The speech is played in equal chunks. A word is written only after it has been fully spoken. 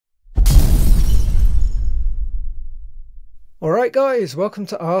Alright guys, welcome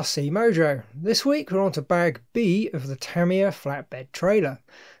to RC Mojo. This week we're on to bag B of the Tamiya flatbed trailer,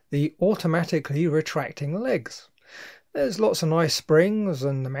 the automatically retracting legs. There's lots of nice springs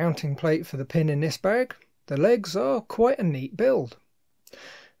and the mounting plate for the pin in this bag. The legs are quite a neat build.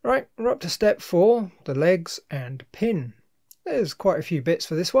 Right, we're up to step 4, the legs and pin. There's quite a few bits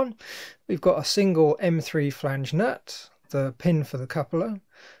for this one. We've got a single M3 flange nut, the pin for the coupler,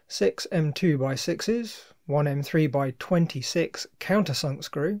 6 M2x6s, 1 M3x26 countersunk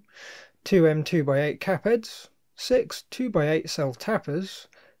screw, 2 M2x8 cap heads, 6 2x8 self tappers,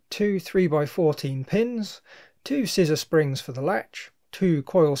 2 3x14 pins, 2 scissor springs for the latch, 2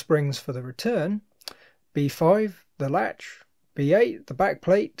 coil springs for the return, B5 the latch, B8 the back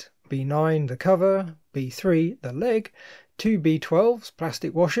plate, B9 the cover, B3 the leg, 2 B12s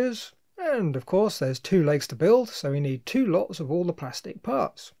plastic washers, and of course there's 2 legs to build, so we need 2 lots of all the plastic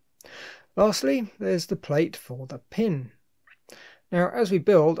parts. Lastly, there's the plate for the pin. Now as we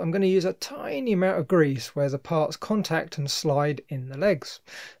build, I'm going to use a tiny amount of grease where the parts contact and slide in the legs.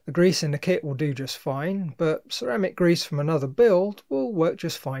 The grease in the kit will do just fine, but ceramic grease from another build will work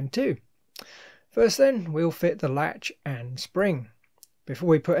just fine too. First then, we'll fit the latch and spring. Before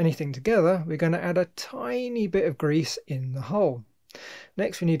we put anything together, we're going to add a tiny bit of grease in the hole.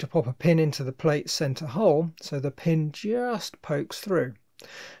 Next we need to pop a pin into the plate's centre hole so the pin just pokes through.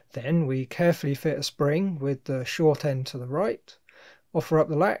 Then we carefully fit a spring with the short end to the right, offer up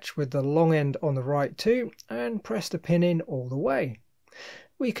the latch with the long end on the right too, and press the pin in all the way.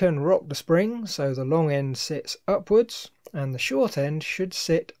 We can rock the spring so the long end sits upwards and the short end should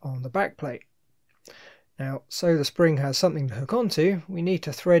sit on the back plate. Now, so the spring has something to hook onto, we need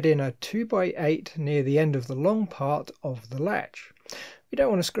to thread in a 2x8 near the end of the long part of the latch. We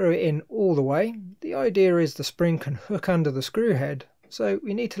don't want to screw it in all the way. The idea is the spring can hook under the screw head, so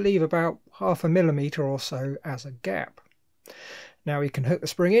we need to leave about 0.5 millimeter or so as a gap. Now we can hook the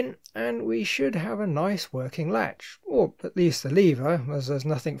spring in and we should have a nice working latch, or at least the lever, as there's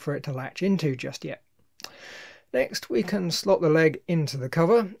nothing for it to latch into just yet. Next we can slot the leg into the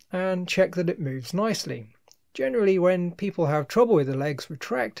cover and check that it moves nicely. Generally when people have trouble with the legs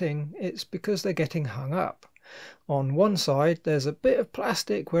retracting, it's because they're getting hung up. On one side there's a bit of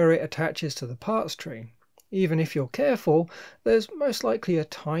plastic where it attaches to the parts tree. Even if you're careful, there's most likely a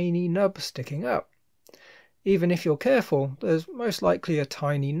tiny nub sticking up. Even if you're careful, there's most likely a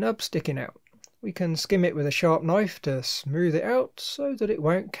tiny nub sticking out. We can skim it with a sharp knife to smooth it out so that it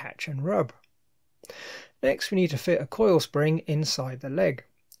won't catch and rub. Next we need to fit a coil spring inside the leg.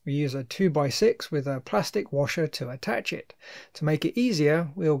 We use a 2x6 with a plastic washer to attach it. To make it easier,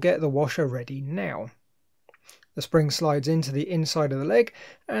 we'll get the washer ready now. The spring slides into the inside of the leg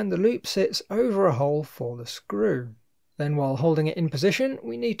and the loop sits over a hole for the screw. Then while holding it in position,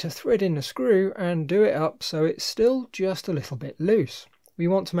 we need to thread in the screw and do it up so it's still just a little bit loose. We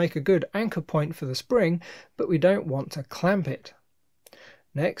want to make a good anchor point for the spring, but we don't want to clamp it.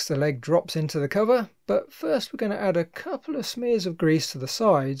 Next the leg drops into the cover, but first we're going to add a couple of smears of grease to the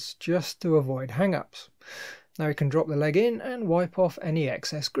sides just to avoid hang-ups. Now we can drop the leg in and wipe off any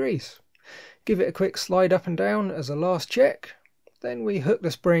excess grease. Give it a quick slide up and down as a last check. Then we hook the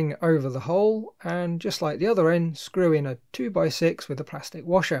spring over the hole and just like the other end, screw in a 2x6 with a plastic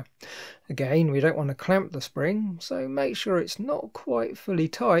washer. Again, we don't want to clamp the spring, so make sure it's not quite fully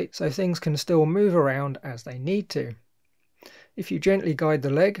tight so things can still move around as they need to. If you gently guide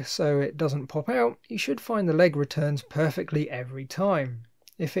the leg so it doesn't pop out, you should find the leg returns perfectly every time.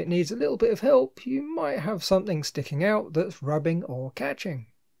 If it needs a little bit of help, you might have something sticking out that's rubbing or catching.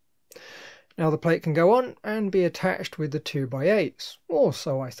 Now the plate can go on and be attached with the 2x8s, or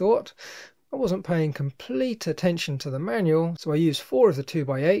so I thought. I wasn't paying complete attention to the manual, so I used 4 of the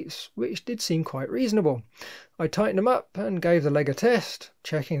 2x8s, which did seem quite reasonable. I tightened them up and gave the leg a test,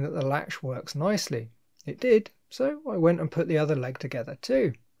 checking that the latch works nicely. It did, so I went and put the other leg together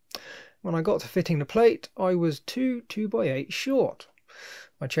too. When I got to fitting the plate, I was 2 2x8 short.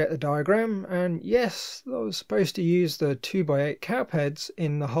 I checked the diagram and yes, I was supposed to use the 2x8 cap heads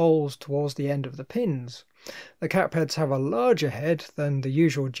in the holes towards the end of the pins. The cap heads have a larger head than the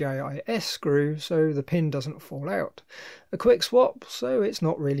usual JIS screw, so the pin doesn't fall out. A quick swap, so it's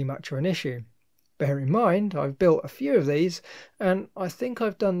not really much of an issue. Bear in mind, I've built a few of these and I think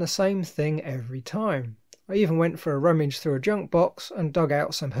I've done the same thing every time. I even went for a rummage through a junk box and dug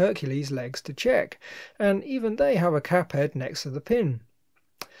out some Hercules legs to check, and even they have a cap head next to the pin.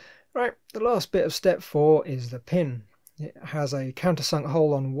 Right, the last bit of step 4 is the pin. It has a countersunk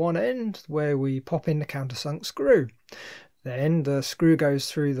hole on one end where we pop in the countersunk screw. Then the screw goes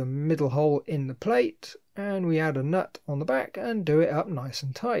through the middle hole in the plate and we add a nut on the back and do it up nice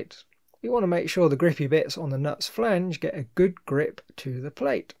and tight. we want to make sure the grippy bits on the nut's flange get a good grip to the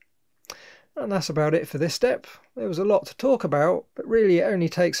plate. And that's about it for this step. There was a lot to talk about, but really it only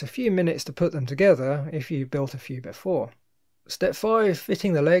takes a few minutes to put them together if you've built a few before. Step 5,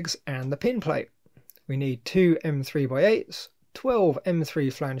 fitting the legs and the pin plate. We need 2 M3x8s, 12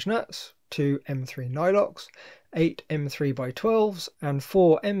 M3 flange nuts, 2 M3 nylocks, 8 M3x12s and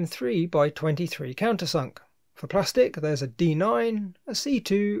 4 M3x23 countersunk. For plastic there's a D9, a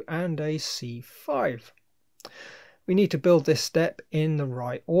C2 and a C5. We need to build this step in the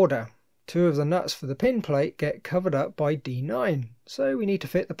right order. 2 of the nuts for the pin plate get covered up by D9, so we need to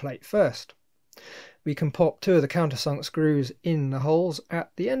fit the plate first. We can pop 2 of the countersunk screws in the holes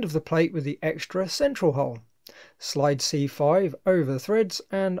at the end of the plate with the extra central hole. Slide C5 over the threads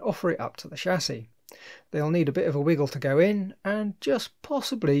and offer it up to the chassis. They'll need a bit of a wiggle to go in, and just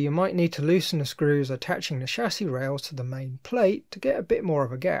possibly you might need to loosen the screws attaching the chassis rails to the main plate to get a bit more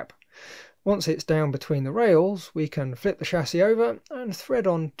of a gap. Once it's down between the rails, we can flip the chassis over and thread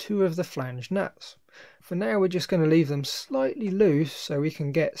on 2 of the flange nuts. For now we're just going to leave them slightly loose so we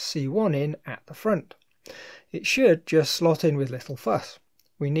can get C1 in at the front. It should just slot in with little fuss.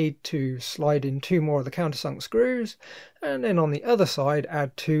 We need to slide in 2 more of the countersunk screws, and then on the other side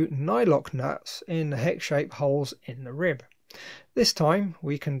add 2 nylock nuts in the hex-shaped holes in the rib. This time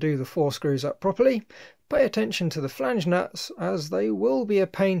we can do the 4 screws up properly. Pay attention to the flange nuts as they will be a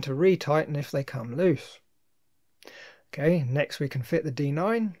pain to retighten if they come loose. Okay, next we can fit the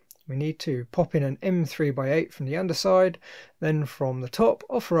D9. We need to pop in an M3x8 from the underside, then from the top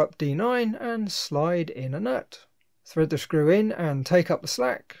offer up D9 and slide in a nut. Thread the screw in and take up the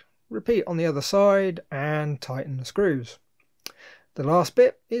slack, repeat on the other side and tighten the screws. The last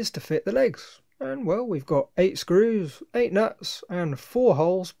bit is to fit the legs, and well, we've got 8 screws, 8 nuts and 4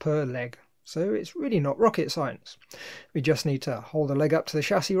 holes per leg, so it's really not rocket science. We just need to hold the leg up to the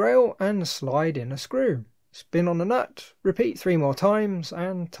chassis rail and slide in a screw. Spin on the nut, repeat 3 more times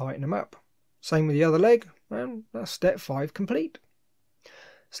and tighten them up. Same with the other leg, and that's step 5 complete.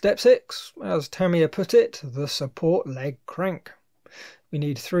 Step 6, as Tamiya put it, the support leg crank. We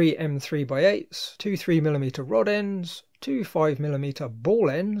need 3 M3x8s, 2 3mm rod ends, 2 5mm ball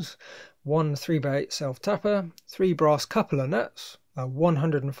ends, 1 3x8 self-tapper, 3 brass coupler nuts, a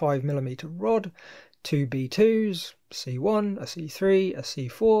 105mm rod, 2 B2s, C1, a C3, a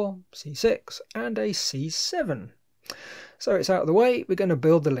C4, C6 and a C7. So it's out of the way, we're going to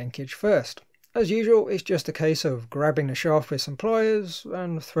build the linkage first. As usual, it's just a case of grabbing the shaft with some pliers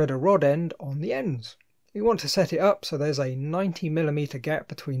and thread a rod end on the ends. We want to set it up so there's a 90mm gap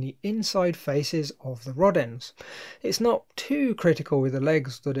between the inside faces of the rod ends. It's not too critical with the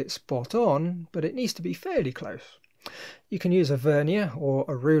legs that it's spot on, but it needs to be fairly close. You can use a vernier or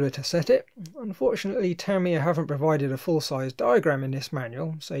a ruler to set it. Unfortunately, Tamiya haven't provided a full-size diagram in this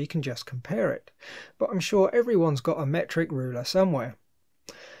manual, so you can just compare it. But I'm sure everyone's got a metric ruler somewhere.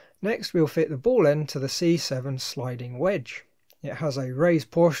 Next we'll fit the ball end to the C7 sliding wedge. It has a raised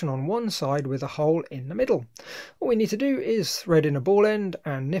portion on one side with a hole in the middle. All we need to do is thread in a ball end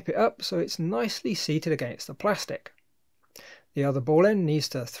and nip it up so it's nicely seated against the plastic. The other ball end needs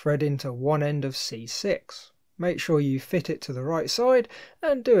to thread into one end of C6. Make sure you fit it to the right side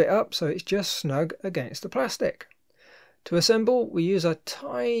and do it up so it's just snug against the plastic. To assemble, we use a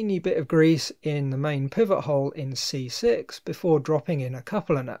tiny bit of grease in the main pivot hole in C6 before dropping in a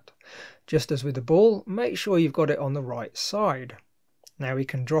coupler nut. Just as with the ball, make sure you've got it on the right side. Now we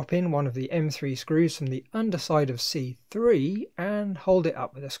can drop in one of the M3 screws from the underside of C3 and hold it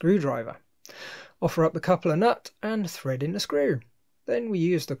up with a screwdriver. Offer up the coupler nut and thread in the screw. Then we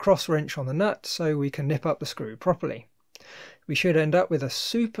use the cross wrench on the nut so we can nip up the screw properly. We should end up with a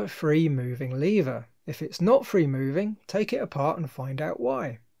super free moving lever. If it's not free moving, take it apart and find out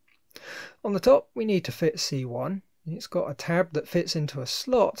why. On the top we need to fit C1. It's got a tab that fits into a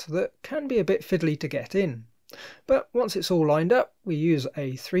slot that can be a bit fiddly to get in. But once it's all lined up, we use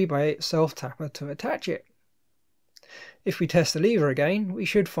a 3x8 self-tapper to attach it. If we test the lever again, we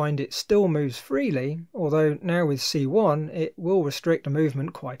should find it still moves freely, although now with C1 it will restrict the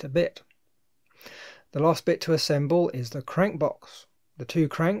movement quite a bit. The last bit to assemble is the crank box. The 2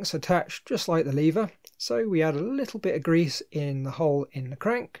 cranks attach just like the lever, so we add a little bit of grease in the hole in the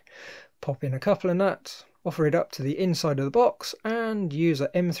crank, pop in a coupler nut, offer it up to the inside of the box and use a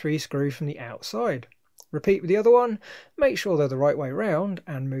M3 screw from the outside. Repeat with the other one, make sure they're the right way round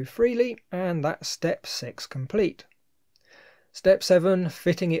and move freely, and that's step 6 complete. Step 7,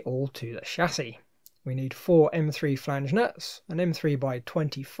 fitting it all to the chassis. We need 4 M3 flange nuts, an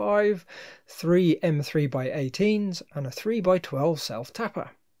M3x25, 3 M3x18s and a 3x12 self-tapper.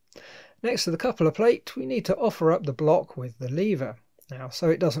 Next to the coupler plate we need to offer up the block with the lever. Now, so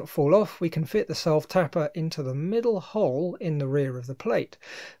it doesn't fall off, we can fit the self-tapper into the middle hole in the rear of the plate.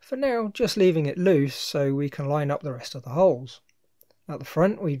 For now, just leaving it loose so we can line up the rest of the holes. At the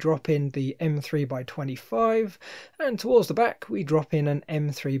front we drop in the M3x25 and towards the back we drop in an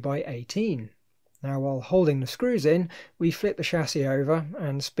M3x18. Now while holding the screws in, we flip the chassis over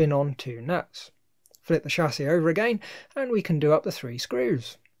and spin on 2 nuts. Flip the chassis over again and we can do up the 3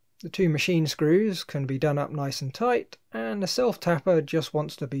 screws. The 2 machine screws can be done up nice and tight, and the self-tapper just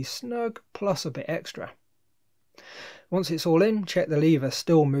wants to be snug plus a bit extra. Once it's all in, check the lever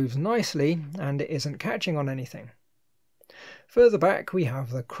still moves nicely and it isn't catching on anything. Further back we have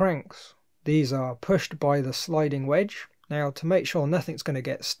the cranks. These are pushed by the sliding wedge. Now to make sure nothing's going to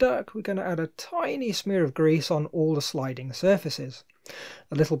get stuck, we're going to add a tiny smear of grease on all the sliding surfaces.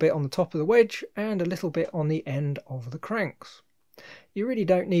 A little bit on the top of the wedge and a little bit on the end of the cranks. You really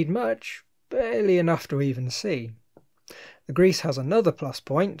don't need much, barely enough to even see. The grease has another plus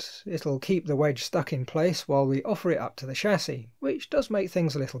point. It'll keep the wedge stuck in place while we offer it up to the chassis, which does make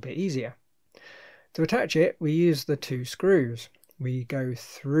things a little bit easier. To attach it, we use the 2 screws. We go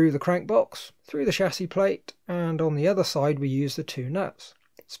through the crank box, through the chassis plate, and on the other side we use the 2 nuts.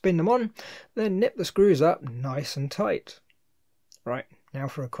 Spin them on, then nip the screws up nice and tight. Right, now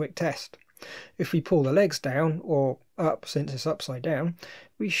for a quick test. If we pull the legs down, or up since it's upside down,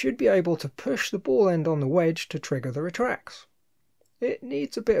 we should be able to push the ball end on the wedge to trigger the retracts. It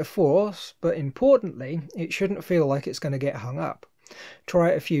needs a bit of force, but importantly, it shouldn't feel like it's going to get hung up.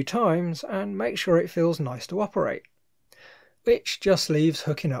 Try it a few times and make sure it feels nice to operate. Which just leaves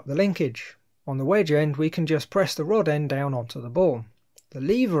hooking up the linkage. On the wedge end we can just press the rod end down onto the ball. The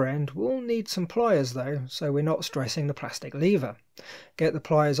lever end will need some pliers though, so we're not stressing the plastic lever. Get the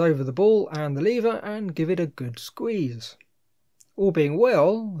pliers over the ball and the lever and give it a good squeeze. All being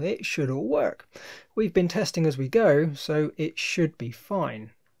well, it should all work. We've been testing as we go, so it should be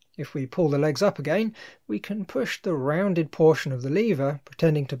fine. If we pull the legs up again, we can push the rounded portion of the lever,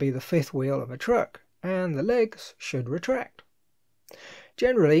 pretending to be the 5th wheel of a truck, and the legs should retract.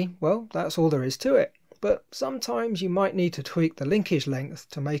 Generally, well, that's all there is to it. But sometimes you might need to tweak the linkage length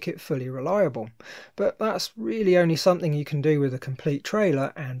to make it fully reliable, but that's really only something you can do with a complete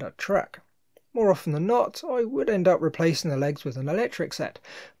trailer and a truck. More often than not, I would end up replacing the legs with an electric set,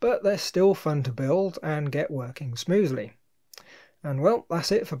 but they're still fun to build and get working smoothly. And well,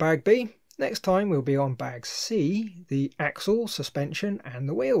 that's it for bag B. Next time we'll be on bag C, the axle, suspension and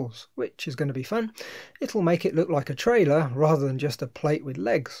the wheels, which is going to be fun. It'll make it look like a trailer rather than just a plate with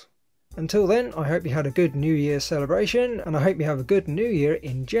legs. Until then, I hope you had a good New Year's celebration, and I hope you have a good New Year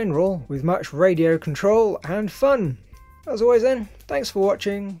in general, with much radio control and fun. As always then, thanks for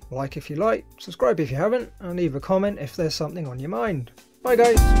watching, like if you like, subscribe if you haven't, and leave a comment if there's something on your mind. Bye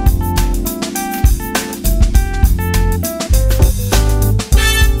guys!